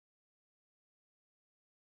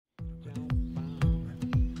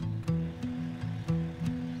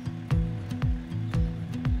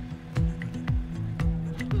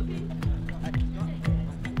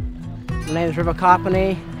My name is River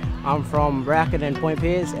Carpany. I'm from Bracken and Point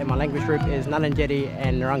Piers, and my language group is Nalangeri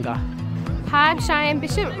and Narunga. Hi, I'm Cheyenne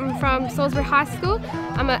Bishop. I'm from Salisbury High School.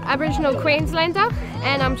 I'm an Aboriginal Queenslander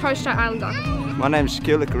and I'm Torres Strait Islander. My name is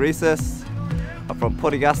Shaquille Carisas. I'm from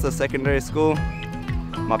Portagasta Secondary School.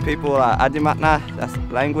 My people are Adimatna, that's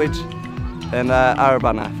language, and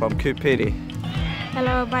Arabana from Kupiri.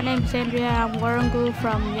 Hello, my name is Andrea. I'm Warrangu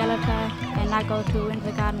from Yellowta and I go to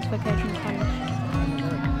Windsor Gardens Vocational College.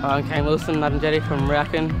 I'm Kane Wilson, Nalangeri from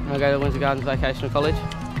Bracken. I go to Windsor Gardens Vocational College.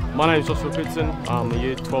 My name is Joshua Pitson. I'm a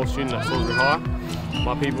Year 12 student at Salisbury High.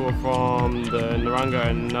 My people are from the Narunga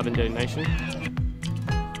and Nalangeri Nation.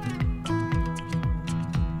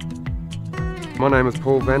 My name is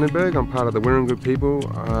Paul Vandenberg. I'm part of the Wirangu people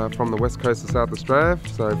from the west coast of South Australia,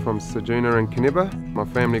 so from Ceduna and Kinniba. My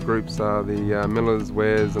family groups are the Millers,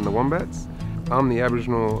 Wares and the Wombats. I'm the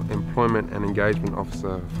Aboriginal Employment and Engagement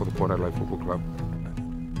Officer for the Port Adelaide Football Club.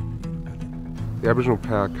 The Aboriginal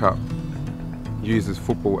Power Cup uses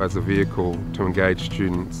football as a vehicle to engage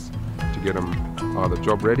students to get them either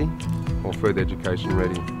job ready or further education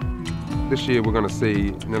ready. This year we're going to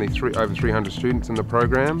see nearly over 300 students in the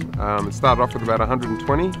program. It started off with about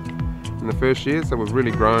 120 in the first year, so we've really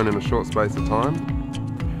grown in a short space of time.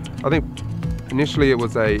 I think initially it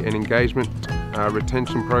was an engagement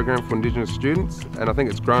retention program for Indigenous students, and I think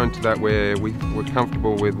it's grown to that where we're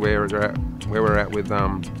comfortable with where we're at with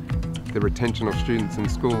the retention of students in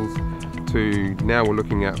schools, to now we're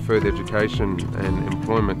looking at further education and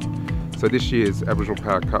employment. So this year's Aboriginal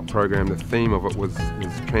Power Cup program, the theme of it was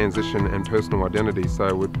transition and personal identity.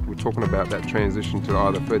 So we're talking about that transition to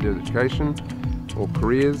either further education or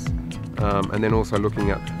careers, and then also looking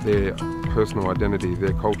at their personal identity,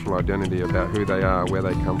 their cultural identity, about who they are, where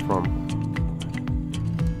they come from.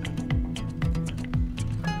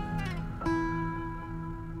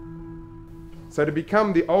 So to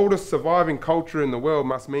become the oldest surviving culture in the world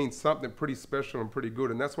must mean something pretty special and pretty good,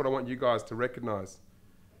 and that's what I want you guys to recognise,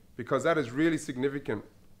 because that is really significant.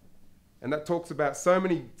 And that talks about so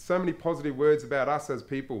many positive words about us as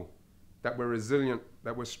people, that we're resilient,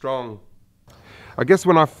 that we're strong. I guess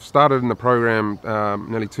when I started in the program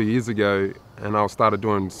nearly 2 years ago, and I started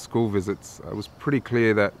doing school visits, it was pretty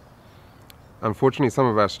clear that unfortunately some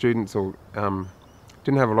of our students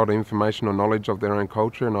didn't have a lot of information or knowledge of their own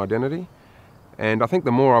culture and identity. And I think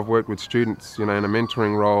the more I've worked with students, in a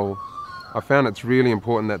mentoring role, I found it's really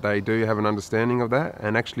important that they do have an understanding of that,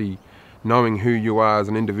 and actually knowing who you are as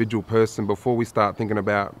an individual person before we start thinking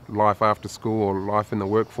about life after school or life in the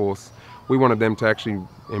workforce. We wanted them to actually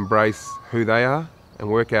embrace who they are and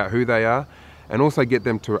work out who they are, and also get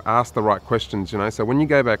them to ask the right questions, So when you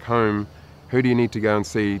go back home, who do you need to go and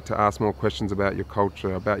see to ask more questions about your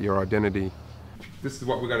culture, about your identity? This is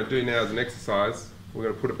what we're going to do now as an exercise. We're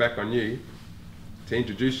going to put it back on you to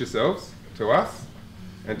introduce yourselves to us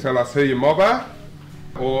and tell us who your mob are,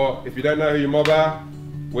 or if you don't know who your mob are,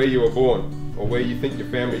 where you were born or where you think your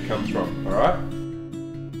family comes from, all right?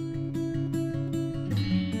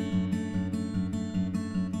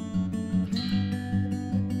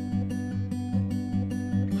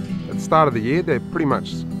 At the start of the year, they're pretty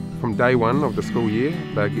much from day one of the school year,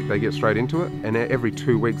 they get straight into it, and every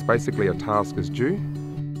 2 weeks basically a task is due.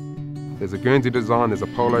 There's a Guernsey design, there's a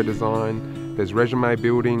polo design, there's resume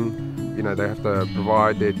building. They have to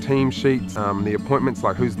provide their team sheets, the appointments,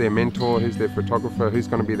 like who's their mentor, who's their photographer, who's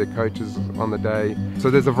going to be their coaches on the day.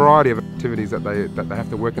 So there's a variety of activities that they have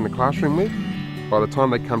to work in the classroom with. By the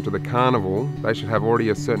time they come to the carnival, they should have already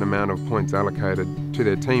a certain amount of points allocated to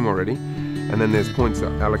their team already. And then there's points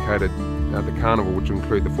allocated at the carnival, which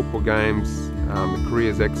include the football games, the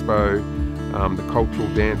careers expo, the cultural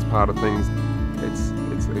dance part of things.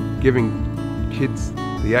 It's giving kids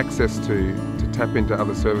the access to tap into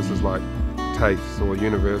other services like TAFEs or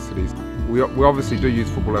universities. We obviously do use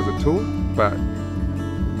football as a tool, but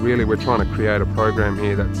really we're trying to create a program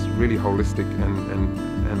here that's really holistic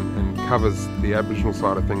and covers the Aboriginal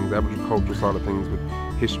side of things, the Aboriginal cultural side of things, with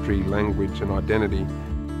history, language and identity.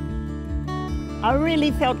 I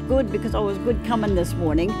really felt good because I was good coming this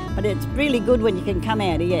morning, but it's really good when you can come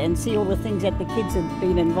out here and see all the things that the kids have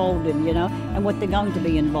been involved in, and what they're going to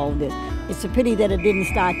be involved in. It's a pity that it didn't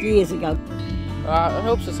start years ago. It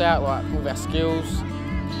helps us out with our skills,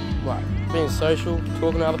 being social,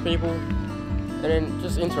 talking to other people, and then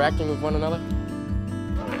just interacting with one another.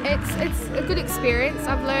 It's a good experience.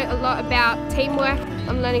 I've learned a lot about teamwork.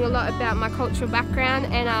 I'm learning a lot about my cultural background,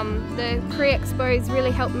 and the Career Expo has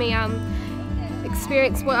really helped me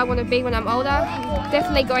experience what I want to be when I'm older.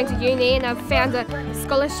 Definitely going to uni, and I've found a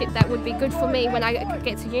scholarship that would be good for me when I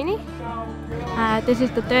get to uni. This is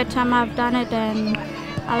the third time I've done it, and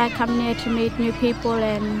I like coming here to meet new people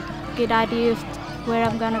and get ideas where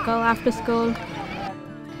I'm going to go after school.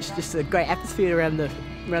 It's just a great atmosphere around the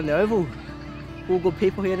oval. All good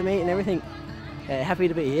people here to meet and everything. Happy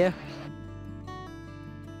to be here.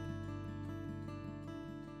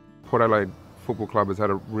 Port Adelaide Football Club has had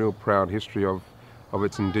a real proud history of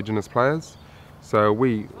its Indigenous players. So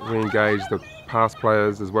we engage the past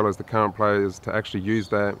players as well as the current players to actually use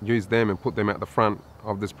them and put them at the front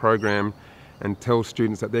of this program and tell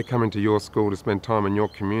students that they're coming to your school to spend time in your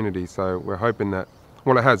community. So we're hoping that,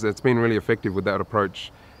 well, it's been really effective with that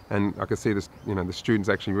approach, and I can see this, the students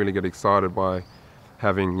actually really get excited by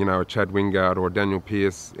having, a Chad Wingard or a Daniel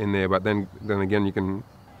Pearce in there, but then again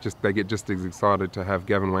they get just as excited to have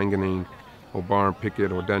Gavin Wanganeen or Byron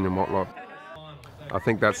Pickett or Daniel Motlop. I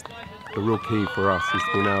think that's the real key for us, is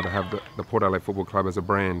being able to have the Port Adelaide Football Club as a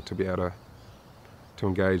brand to be able to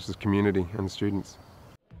engage the community and the students.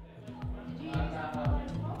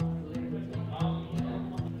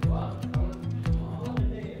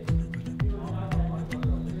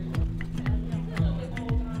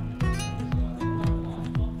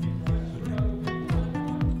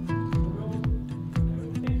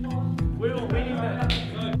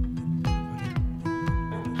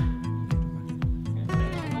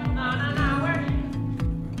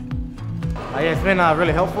 Yeah, it's been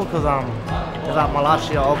really helpful because it's like my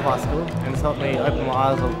last year of high school, and it's helped me open my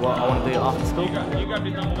eyes of what I want to do after school.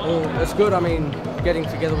 Well, it's good. I mean, getting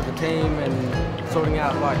together with the team and sorting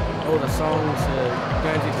out like all the songs,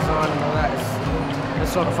 going to design and all that.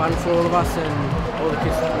 It's sort of fun for all of us, and all the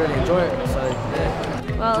kids really enjoy it. So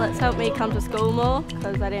yeah. Well, it's helped me come to school more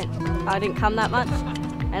because I didn't come that much,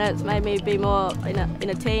 and it's made me be more in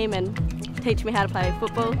a team and teach me how to play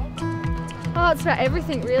football. Oh, it's about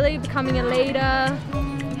everything really, becoming a leader,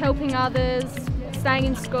 helping others, staying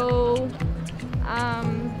in school,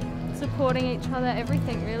 supporting each other,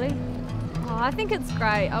 everything really. Oh, I think it's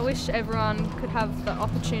great. I wish everyone could have the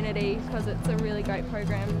opportunity because it's a really great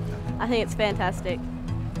program. I think it's fantastic.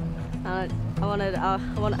 I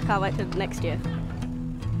can't wait till next year.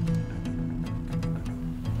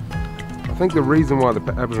 I think the reason why the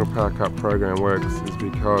Aboriginal Power Cup program works is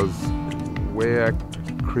because we're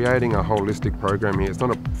creating a holistic program here. It's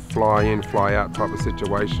not a fly in, fly out type of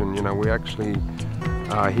situation. We actually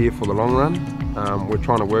are here for the long run. We're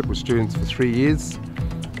trying to work with students for 3 years,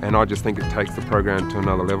 and I just think it takes the program to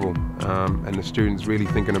another level. And the students really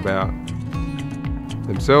thinking about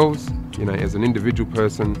themselves, as an individual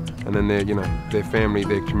person, and then their family,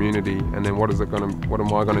 their community, and then what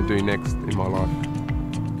am I going to do next in my life?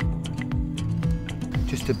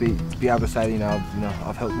 Just to be able to say,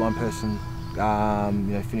 I've helped one person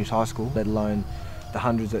finish high school, let alone the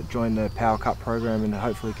hundreds that join the Power Cup program and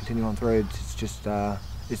hopefully continue on through. It's just a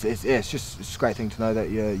great thing to know that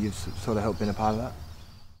you've sort of helped being a part of that.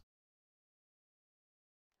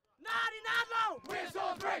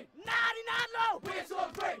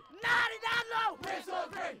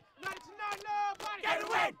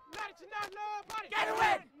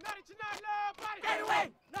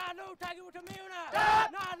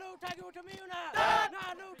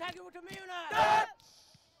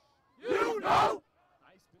 You know!